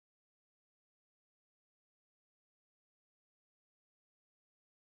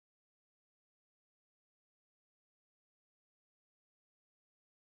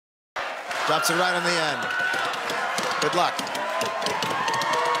Drops it right on the end. Good luck. 30,000!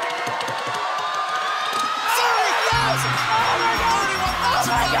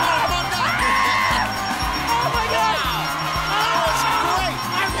 Oh my God!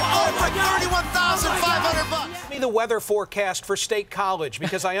 31,500 bucks. Give me the weather forecast for State College,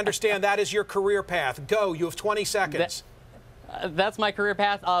 because I understand that is your career path. Go, you have 20 seconds. That's my career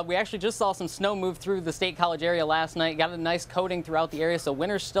path. We actually just saw some snow move through the State College area last night. Got a nice coating throughout the area, so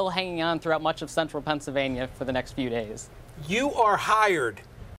winter's still hanging on throughout much of central Pennsylvania for the next few days. You are hired.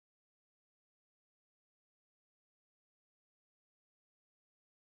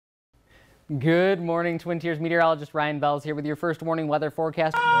 Good morning, Twin Tiers meteorologist Ryan Belz here with your first warning weather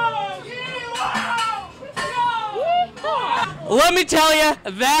forecast. Let me tell you,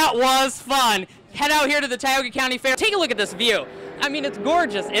 that was fun. Head out here to the Tioga County Fair. Take a look at this view. I mean, it's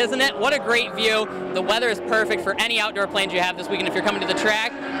gorgeous, isn't it? What a great view. The weather is perfect for any outdoor plans you have this weekend if you're coming to the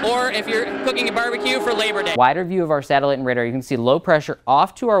track or if you're cooking a barbecue for Labor Day. Wider view of our satellite and radar. You can see low pressure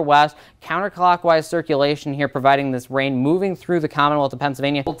off to our west, counterclockwise circulation here providing this rain moving through the Commonwealth of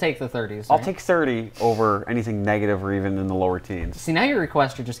Pennsylvania. We'll take the 30s. Right? I'll take 30 over anything negative or even in the lower teens. See, now your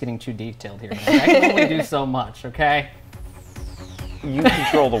requests are just getting too detailed here. I can only do so much, okay? You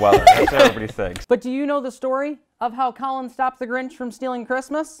control the weather. That's what everybody thinks. But do you know the story of how Colin stopped the Grinch from stealing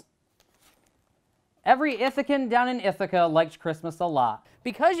Christmas? Every Ithacan down in Ithaca liked Christmas a lot.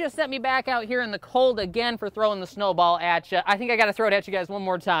 Because you sent me back out here in the cold again for throwing the snowball at you, I think I got to throw it at you guys one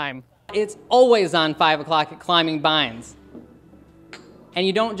more time. It's always on 5 o'clock at Climbing Vines. And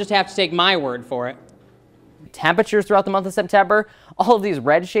you don't just have to take my word for it. Temperatures throughout the month of September, all of these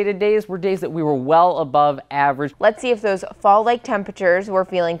red shaded days were days that we were well above average. Let's see if those fall-like temperatures we're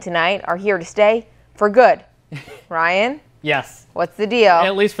feeling tonight are here to stay for good. Ryan? Yes. What's the deal?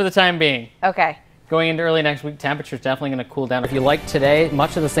 At least for the time being. Okay. Going into early next week, temperatures definitely going to cool down. If you like today,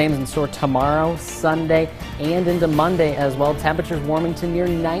 much of the same is in store tomorrow, Sunday, and into Monday as well. Temperatures warming to near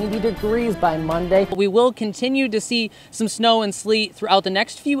 90 degrees by Monday. We will continue to see some snow and sleet throughout the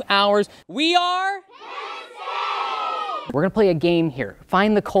next few hours. We are... We're going to play a game here.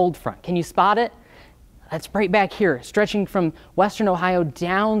 Find the cold front. Can you spot it? That's right back here, stretching from western Ohio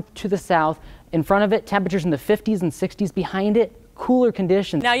down to the south. In front of it, temperatures in the 50s and 60s. Behind it, cooler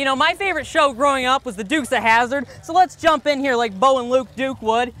conditions. Now, you know, my favorite show growing up was the Dukes of Hazzard, so let's jump in here like Bo and Luke Duke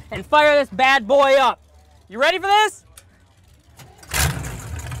would and fire this bad boy up. You ready for this?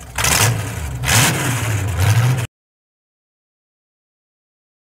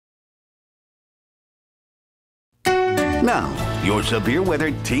 Now, your severe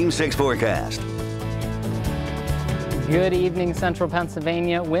weather Team 6 forecast. Good evening, central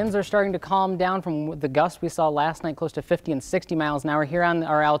Pennsylvania. Winds are starting to calm down from the gusts we saw last night, close to 50 and 60 miles an hour. Here on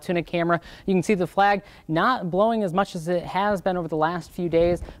our Altoona camera, you can see the flag not blowing as much as it has been over the last few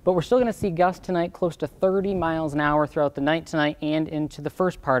days, but we're still going to see gusts tonight close to 30 miles an hour throughout the night tonight and into the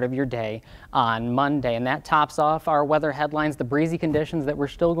first part of your day on Monday. And that tops off our weather headlines, the breezy conditions that we're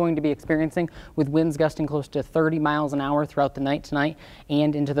still going to be experiencing with winds gusting close to 30 miles an hour throughout the night tonight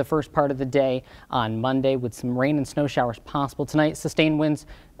and into the first part of the day on Monday with some rain and snow showers possible tonight. Sustained winds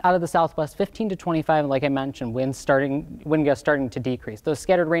out of the southwest 15 to 25. Like I mentioned, wind gusts starting to decrease. Those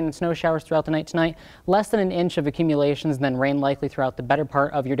scattered rain and snow showers throughout the night tonight, less than an inch of accumulations, and then rain likely throughout the better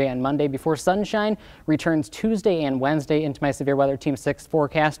part of your day on Monday before sunshine returns Tuesday and Wednesday into my severe weather Team 6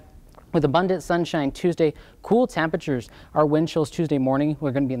 forecast. With abundant sunshine Tuesday, cool temperatures. Our wind chills Tuesday morning,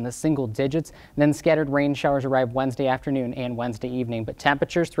 we're going to be in the single digits. Then scattered rain showers arrive Wednesday afternoon and Wednesday evening. But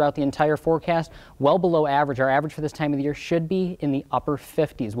temperatures throughout the entire forecast, well below average. Our average for this time of the year should be in the upper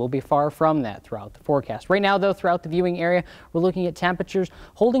 50s. We'll be far from that throughout the forecast. Right now, though, throughout the viewing area, we're looking at temperatures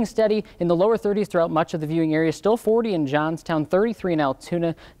holding steady in the lower 30s throughout much of the viewing area. Still 40 in Johnstown, 33 in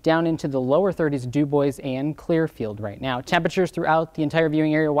Altoona, down into the lower 30s, Du Bois and Clearfield right now. Temperatures throughout the entire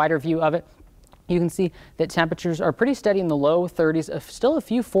viewing area, wider view of it. You can see that temperatures are pretty steady in the low 30s, still a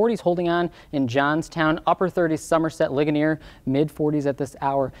few 40s holding on in Johnstown, upper 30s, Somerset, Ligonier, mid 40s at this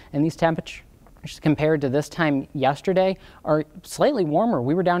hour. And these temperatures compared to this time yesterday are slightly warmer.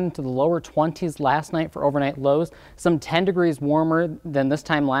 We were down into the lower 20s last night for overnight lows, some 10 degrees warmer than this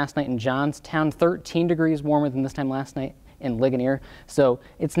time last night in Johnstown, 13 degrees warmer than this time last night in Ligonier. So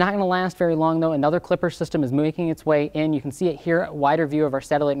it's not going to last very long, though. Another clipper system is making its way in. You can see it here, a wider view of our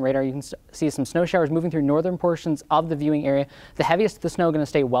satellite and radar. You can see some snow showers moving through northern portions of the viewing area. The heaviest of the snow going to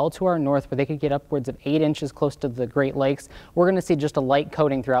stay well to our north, where they could get upwards of 8 inches close to the Great Lakes. We're going to see just a light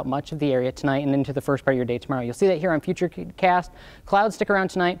coating throughout much of the area tonight and into the first part of your day tomorrow. You'll see that here on Futurecast. Clouds stick around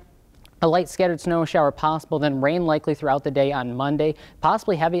tonight. A light scattered snow shower possible, then rain likely throughout the day on Monday,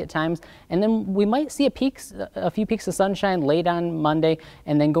 possibly heavy at times, and then we might see a few peaks of sunshine late on Monday,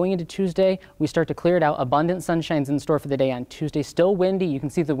 and then going into Tuesday, we start to clear it out. Abundant sunshine's in store for the day on Tuesday. Still windy. You can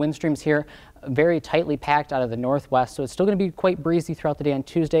see the wind streams here very tightly packed out of the northwest, so it's still going to be quite breezy throughout the day on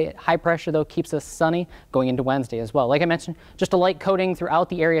Tuesday. High pressure, though, keeps us sunny going into Wednesday as well. Like I mentioned, just a light coating throughout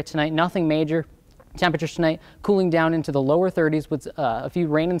the area tonight, nothing major. Temperatures tonight cooling down into the lower 30s with a few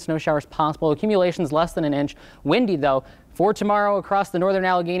rain and snow showers possible. Accumulations less than an inch. Windy, though. For tomorrow across the northern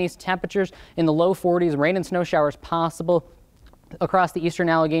Alleghenies, temperatures in the low 40s. Rain and snow showers possible. Across the eastern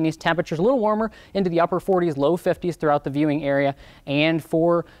Alleghenies, temperatures a little warmer into the upper 40s, low 50s throughout the viewing area. And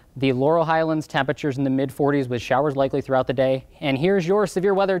for the Laurel Highlands, temperatures in the mid 40s with showers likely throughout the day. And here's your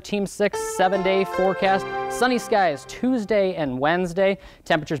Severe Weather Team 6 7-day forecast. Sunny skies Tuesday and Wednesday.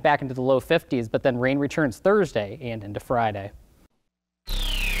 Temperatures back into the low 50s, but then rain returns Thursday and into Friday.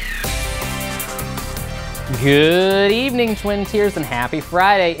 Good evening, Twin Tiers, and happy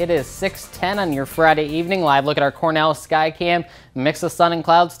Friday. It is 6:10 on your Friday evening. Live look at our Cornell Skycam. Mix of sun and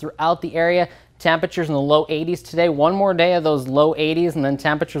clouds throughout the area. Temperatures in the low 80s today. One more day of those low 80s, and then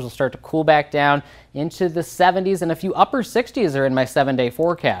temperatures will start to cool back down into the 70s, and a few upper 60s are in my 7-day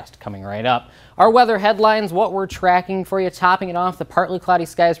forecast coming right up. Our weather headlines, what we're tracking for you, topping it off, the partly cloudy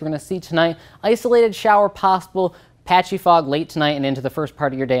skies we're going to see tonight. Isolated shower possible. Patchy fog late tonight and into the first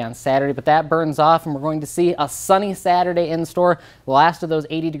part of your day on Saturday, but that burns off and we're going to see a sunny Saturday in store. The last of those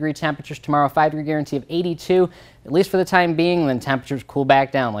 80-degree temperatures tomorrow, 5-degree guarantee of 82, at least for the time being, and then temperatures cool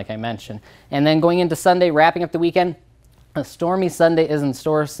back down like I mentioned. And then going into Sunday, wrapping up the weekend, a stormy Sunday is in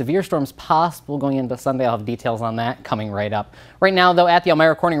store. Severe storms possible going into Sunday. I'll have details on that coming right up. Right now, though, at the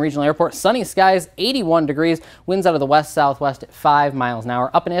Elmira Corning Regional Airport, sunny skies, 81 degrees, winds out of the west-southwest at 5 miles an hour.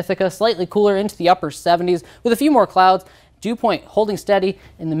 Up in Ithaca, slightly cooler into the upper 70s with a few more clouds. Dew point holding steady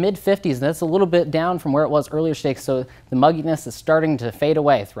in the mid-50s. That's a little bit down from where it was earlier today, so the mugginess is starting to fade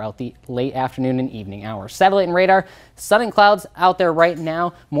away throughout the late afternoon and evening hours. Satellite and radar, sun and clouds out there right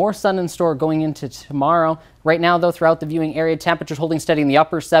now. More sun in store going into tomorrow. Right now, though, throughout the viewing area, temperatures holding steady in the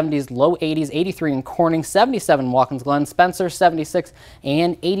upper 70s, low 80s, 83 in Corning, 77 in Watkins Glen, Spencer, 76,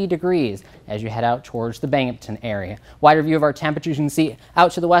 and 80 degrees as you head out towards the Binghamton area. Wider view of our temperatures, you can see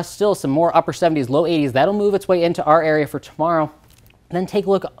out to the west, still some more upper 70s, low 80s. That'll move its way into our area for tomorrow. Then take a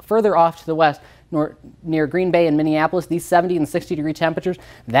look further off to the west, near Green Bay and Minneapolis, these 70 and 60 degree temperatures,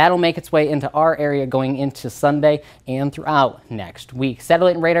 that'll make its way into our area going into Sunday and throughout next week.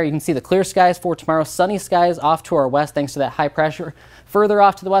 Satellite and radar, you can see the clear skies for tomorrow, sunny skies off to our west thanks to that high pressure. Further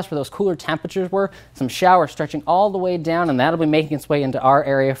off to the west where those cooler temperatures were, some showers stretching all the way down, and that'll be making its way into our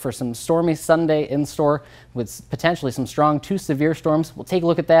area for some stormy Sunday in store with potentially some strong to severe storms. We'll take a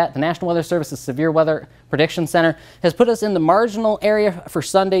look at that. The National Weather Service's Severe Weather Prediction Center has put us in the marginal area for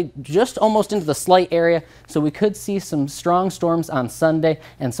Sunday, just almost into the slight area, so we could see some strong storms on Sunday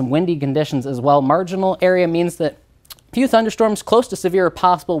and some windy conditions as well. Marginal area means that few thunderstorms close to severe are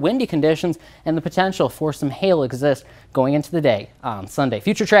possible, windy conditions, and the potential for some hail exists going into the day on Sunday.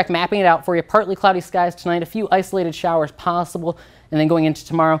 Future track mapping it out for you. Partly cloudy skies tonight, a few isolated showers possible, and then going into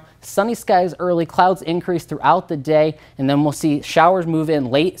tomorrow, sunny skies early, clouds increase throughout the day, and then we'll see showers move in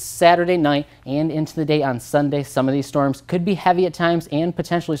late Saturday night and into the day on Sunday. Some of these storms could be heavy at times and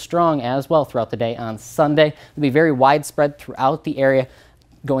potentially strong as well throughout the day on Sunday. They'll be very widespread throughout the area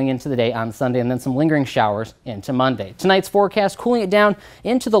going into the day on Sunday, and then some lingering showers into Monday. Tonight's forecast, cooling it down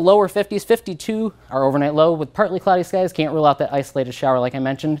into the lower 50s, 52 our overnight low with partly cloudy skies. Can't rule out that isolated shower like I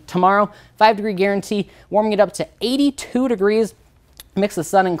mentioned. Tomorrow, 5-degree guarantee, warming it up to 82 degrees. Mix of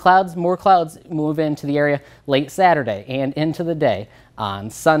sun and clouds. More clouds move into the area late Saturday and into the day on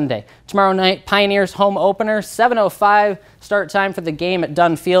Sunday. Tomorrow night, Pioneers home opener, 7:05 start time for the game at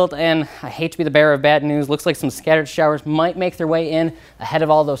Dunn Field, and I hate to be the bearer of bad news. Looks like some scattered showers might make their way in ahead of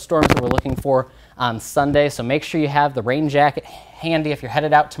all those storms that we're looking for on Sunday, so make sure you have the rain jacket handy if you're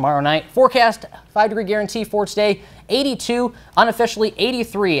headed out tomorrow night. Forecast, 5-degree guarantee for today, 82, unofficially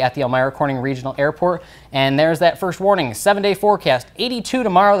 83 at the Elmira Corning Regional Airport. And there's that first warning, 7-day forecast, 82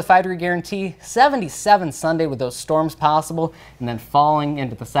 tomorrow, the 5-degree guarantee, 77 Sunday with those storms possible, and then falling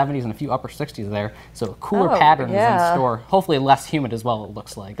into the 70s and a few upper 60s there. So a cooler pattern is in store. Hopefully less humid as well, it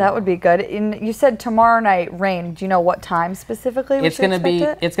looks like. That would be good. And you said tomorrow night rain. Do you know what time specifically it's going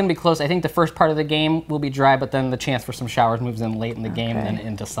to be close. I think the first part of the game will be dry, but then the chance for some showers moves in late in the game and then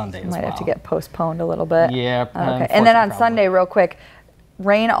into Sunday as well. Might have to get postponed a little bit. Yeah. Okay. And then on Sunday, real quick,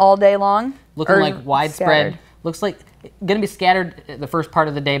 rain all day long? Looking like widespread. Scattered? Looks like going to be scattered the first part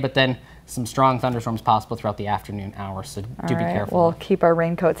of the day, but then some strong thunderstorms possible throughout the afternoon hours, so do be careful. We'll keep our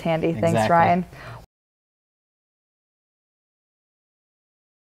raincoats handy. Exactly. Thanks, Ryan.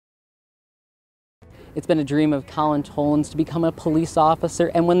 It's been a dream of Colin Tolan's to become a police officer,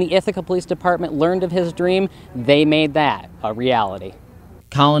 and when the Ithaca Police Department learned of his dream, they made that a reality.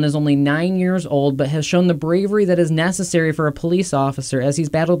 Colin is only 9 years old, but has shown the bravery that is necessary for a police officer as he's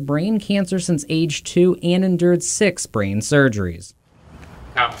battled brain cancer since age 2 and endured 6 brain surgeries.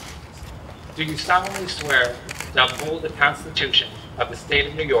 Now, do you solemnly swear to uphold the Constitution of the State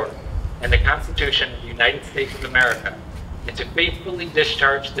of New York and the Constitution of the United States of America, and to faithfully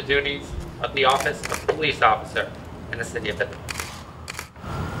discharge the duties of the office of police officer in the city of Ithaca?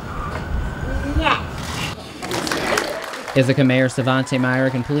 Yes. Ithaca Mayor Savante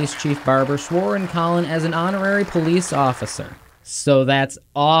Myrick and Police Chief Barber swore in Colin as an honorary police officer. So that's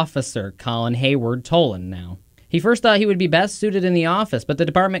Officer Colin Hayward Tolan now. He first thought he would be best suited in the office, but the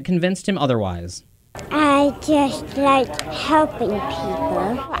department convinced him otherwise. I just like helping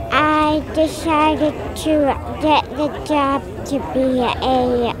people. I decided to get the job to be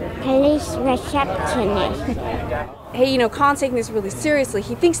a police receptionist. Hey, Colin's taking this really seriously.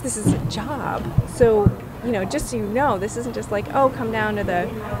 He thinks this is a job. So, just so you know, this isn't just like, oh, come down to the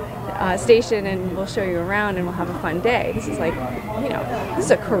station and we'll show you around and we'll have a fun day. This is like, this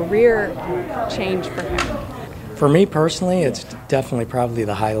is a career change for him. For me personally, it's definitely probably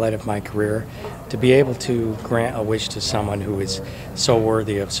the highlight of my career, to be able to grant a wish to someone who is so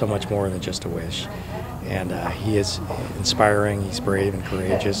worthy of so much more than just a wish. And he is inspiring, he's brave and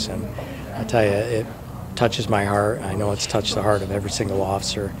courageous, and I tell you, it touches my heart. I know it's touched the heart of every single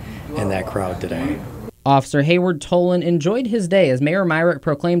officer in that crowd today. Officer Hayward Tolan enjoyed his day as Mayor Myrick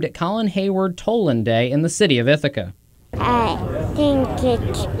proclaimed it Colin Hayward Tolan Day in the city of Ithaca. I think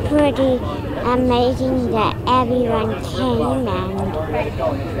it's pretty amazing that everyone came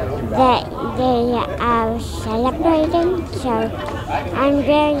and that they are celebrating, so I'm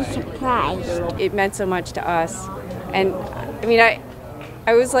very surprised. It meant so much to us, and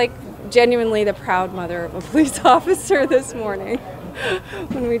I was like genuinely the proud mother of a police officer this morning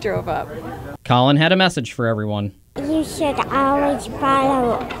when we drove up. Colin had a message for everyone. You should always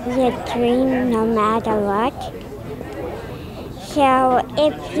follow your dream no matter what. So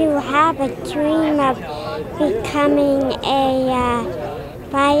if you have a dream of becoming a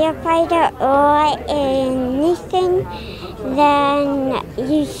firefighter or anything, then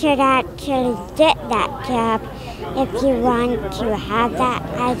you should actually get that job if you want to have that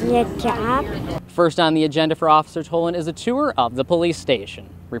as your job. First on the agenda for Officer Tolan is a tour of the police station.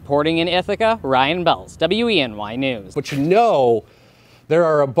 Reporting in Ithaca, Ryan Belz, WENY News. But there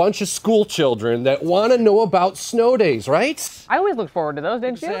are a bunch of school children that want to know about snow days, right? I always look forward to those,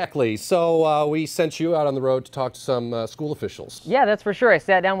 didn't you? Exactly. So we sent you out on the road to talk to some school officials. Yeah, that's for sure. I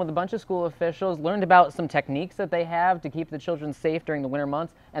sat down with a bunch of school officials, learned about some techniques that they have to keep the children safe during the winter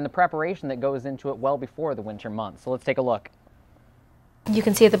months and the preparation that goes into it well before the winter months. So let's take a look. You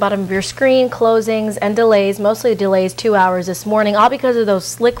can see at the bottom of your screen closings and delays, mostly delays 2 hours this morning, all because of those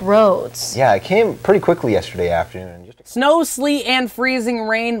slick roads. Yeah, it came pretty quickly yesterday afternoon. Snow, sleet, and freezing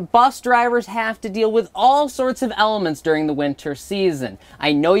rain, bus drivers have to deal with all sorts of elements during the winter season.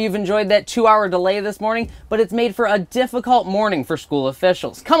 I know you've enjoyed that 2-hour delay this morning, but it's made for a difficult morning for school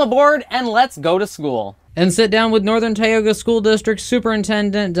officials. Come aboard and let's go to school. And sit down with Northern Tioga School District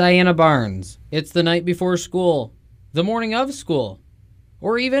Superintendent Diana Barnes. It's the night before school, the morning of school,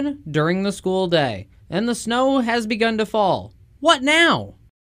 or even during the school day, and the snow has begun to fall. What now?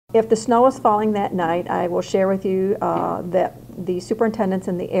 If the snow is falling that night, I will share with you that the superintendents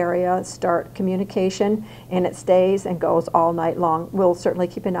in the area start communication, and it stays and goes all night long. We'll certainly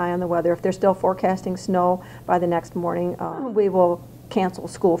keep an eye on the weather. If they're still forecasting snow by the next morning, we will cancel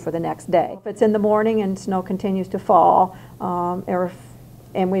school for the next day. If it's in the morning and snow continues to fall,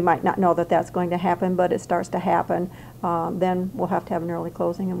 and we might not know that that's going to happen, but it starts to happen, then we'll have to have an early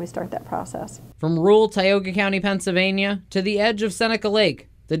closing and we start that process. From rural Tioga County, Pennsylvania to the edge of Seneca Lake,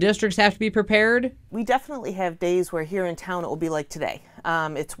 the districts have to be prepared. We definitely have days where here in town it will be like today.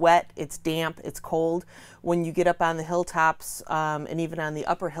 It's wet, it's damp, it's cold. When you get up on the hilltops and even on the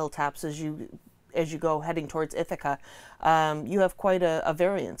upper hilltops as you go heading towards Ithaca, you have quite a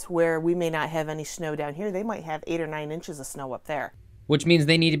variance where we may not have any snow down here. They might have 8 or 9 inches of snow up there. Which means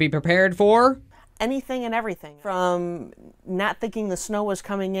they need to be prepared for? Anything and everything. From not thinking the snow was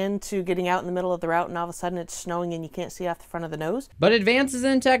coming in to getting out in the middle of the route and all of a sudden it's snowing and you can't see off the front of the nose. But advances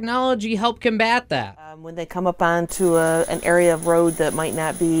in technology help combat that. When they come up onto an area of road that might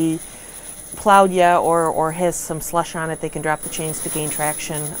not be plowed yet or has some slush on it, they can drop the chains to gain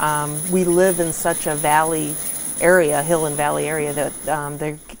traction. We live in such a valley area, hill and valley area,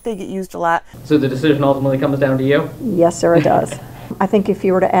 that they get used a lot. So the decision ultimately comes down to you? Yes, sir, it does. I think if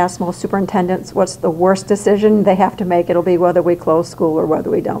you were to ask most superintendents what's the worst decision they have to make, it'll be whether we close school or whether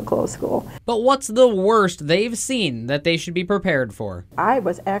we don't close school. But what's the worst they've seen that they should be prepared for? I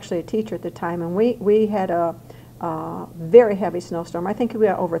was actually a teacher at the time, and we had a very heavy snowstorm. I think we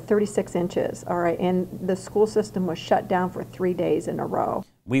got over 36 inches, all right, and the school system was shut down for 3 days in a row.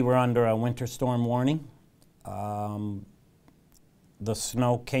 We were under a winter storm warning. The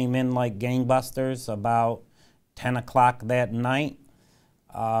snow came in like gangbusters about 10 o'clock that night.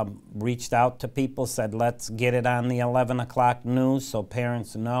 Reached out to people, said let's get it on the 11 o'clock news so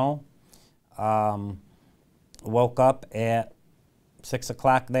parents know. Woke up at 6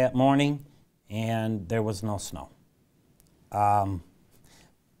 o'clock that morning and there was no snow.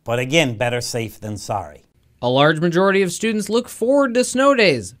 But again, better safe than sorry. A large majority of students look forward to snow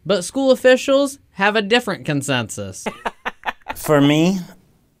days, but school officials have a different consensus. For me,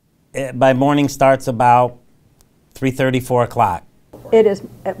 my morning starts about 3:30, 4 o'clock. It is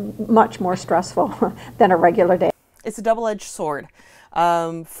much more stressful than a regular day. It's a double-edged sword.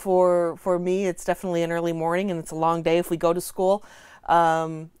 For me, it's definitely an early morning, and it's a long day if we go to school.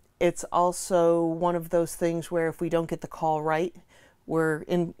 It's also one of those things where if we don't get the call right, we're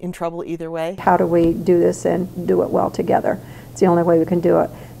in trouble either way. How do we do this and do it well together? It's the only way we can do it.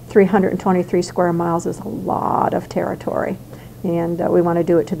 323 square miles is a lot of territory, and we want to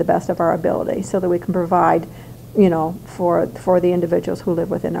do it to the best of our ability so that we can provide, you know, for the individuals who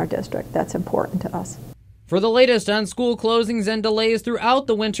live within our district. That's important to us. For the latest on school closings and delays throughout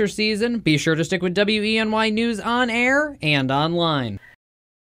the winter season, be sure to stick with WENY News on air and online.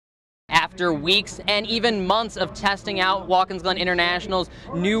 After weeks and even months of testing out Watkins Glen International's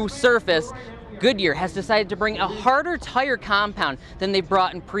new surface, Goodyear has decided to bring a harder tire compound than they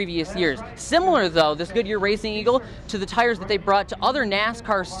brought in previous years. Similar, though, this Goodyear Racing Eagle, to the tires that they brought to other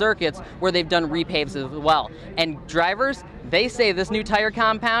NASCAR circuits where they've done repaves as well. And drivers, they say this new tire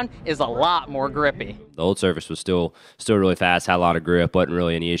compound is a lot more grippy. The old surface was still really fast, had a lot of grip, wasn't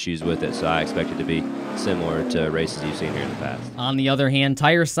really any issues with it, so I expect it to be similar to races you've seen here in the past. On the other hand,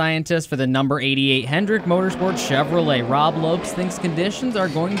 tire scientist for the number 88 Hendrick Motorsports Chevrolet, Rob Lopes, thinks conditions are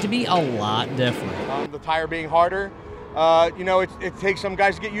going to be a lot different. The tire being harder, you know, it takes some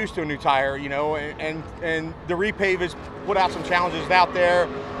guys to get used to a new tire, you know, and the repave has put out some challenges out there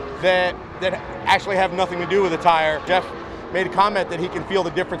that actually have nothing to do with the tire. Jeff made a comment that he can feel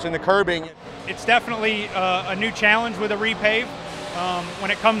the difference in the curbing. It's definitely a new challenge with a repave. When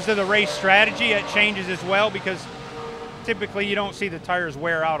it comes to the race strategy, it changes as well because typically you don't see the tires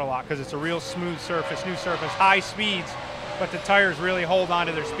wear out a lot because it's a real smooth surface, new surface, high speeds, but the tires really hold on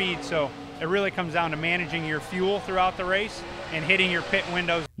to their speed. So it really comes down to managing your fuel throughout the race and hitting your pit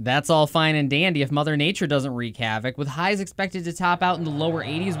windows. That's all fine and dandy if Mother Nature doesn't wreak havoc. With highs expected to top out in the lower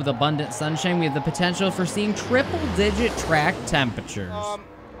 80s with abundant sunshine, we have the potential for seeing triple-digit track temperatures.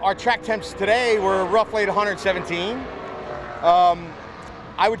 Our track temps today were roughly at 117.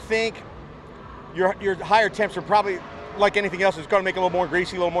 I would think your higher temps are probably, like anything else, it's going to make it a little more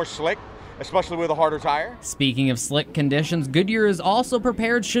greasy, a little more slick, especially with a harder tire. Speaking of slick conditions, Goodyear is also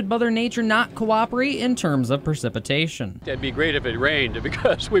prepared should Mother Nature not cooperate in terms of precipitation. It'd be great if it rained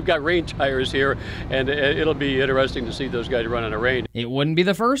because we've got rain tires here and it'll be interesting to see those guys run in a rain. It wouldn't be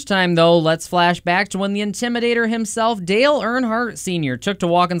the first time, though. Let's flash back to when the Intimidator himself, Dale Earnhardt Sr., took to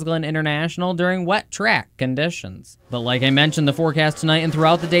Watkins Glen International during wet track conditions. But like I mentioned, the forecast tonight and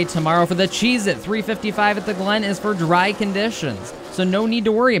throughout the day tomorrow for the Cheez-It 355 at the Glen is for dry conditions, so no need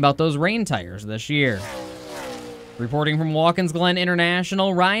to worry about those rain tires this year. Reporting from Watkins Glen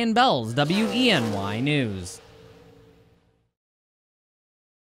International, Ryan Belz, WENY News.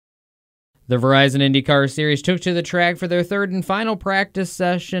 The Verizon IndyCar Series took to the track for their third and final practice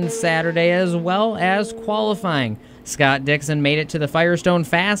session Saturday, as well as qualifying. Scott Dixon made it to the Firestone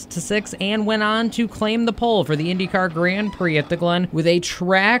Fast 6 and went on to claim the pole for the IndyCar Grand Prix at the Glen with a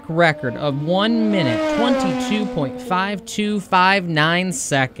track record of 1 minute 22.5259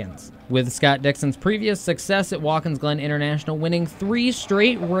 seconds. With Scott Dixon's previous success at Watkins Glen International winning 3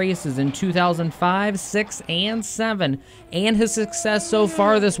 straight races in 2005, 6, and 7, and his success so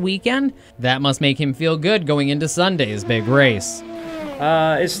far this weekend, that must make him feel good going into Sunday's big race.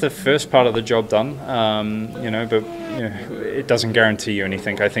 It's the first part of the job done, but it doesn't guarantee you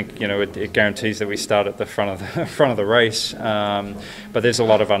anything. I think it guarantees that we start at the front of the race. But there's a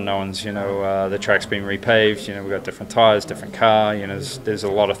lot of unknowns. The track's been repaved. We've got different tires, different car. There's a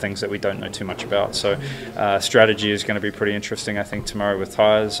lot of things that we don't know too much about. So strategy is going to be pretty interesting, I think, tomorrow with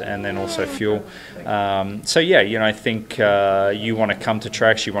tires and then also fuel. I think you want to come to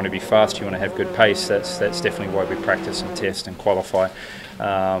tracks. You want to be fast. You want to have good pace. That's definitely why we practice and test and qualify.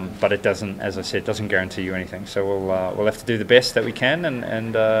 but it doesn't, as I said, doesn't guarantee you anything. So we'll have to do the best that we can,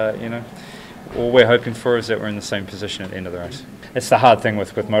 and you know, all we're hoping for is that we're in the same position at the end of the race. It's the hard thing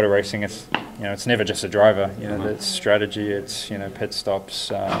with motor racing. It's, you know, it's never just a driver. You know, it's strategy. It's, you know, pit stops.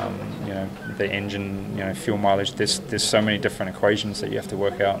 You know, the engine. You know, fuel mileage. There's so many different equations that you have to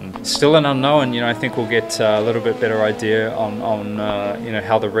work out, and it's still an unknown. You know, I think we'll get a little bit better idea on you know,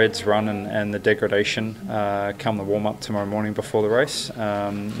 how the reds run and the degradation come the warm up tomorrow morning before the race.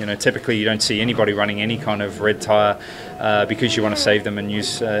 You know, typically you don't see anybody running any kind of red tire because you want to save them and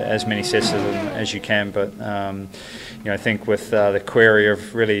use as many sets of them as you can. But you know, I think with the query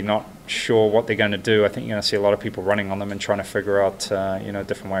of really not sure what they're going to do, I think you're going to see a lot of people running on them and trying to figure out you know, a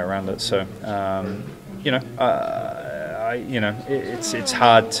different way around it. So you know, it's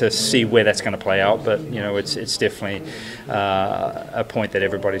hard to see where that's going to play out, but you know, it's definitely a point that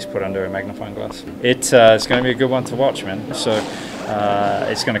everybody's put under a magnifying glass. It's going to be a good one to watch, man. So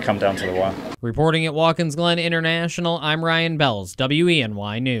it's going to come down to the wire. Reporting at Watkins Glen International, I'm Ryan Belz,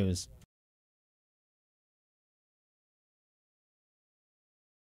 WENY News.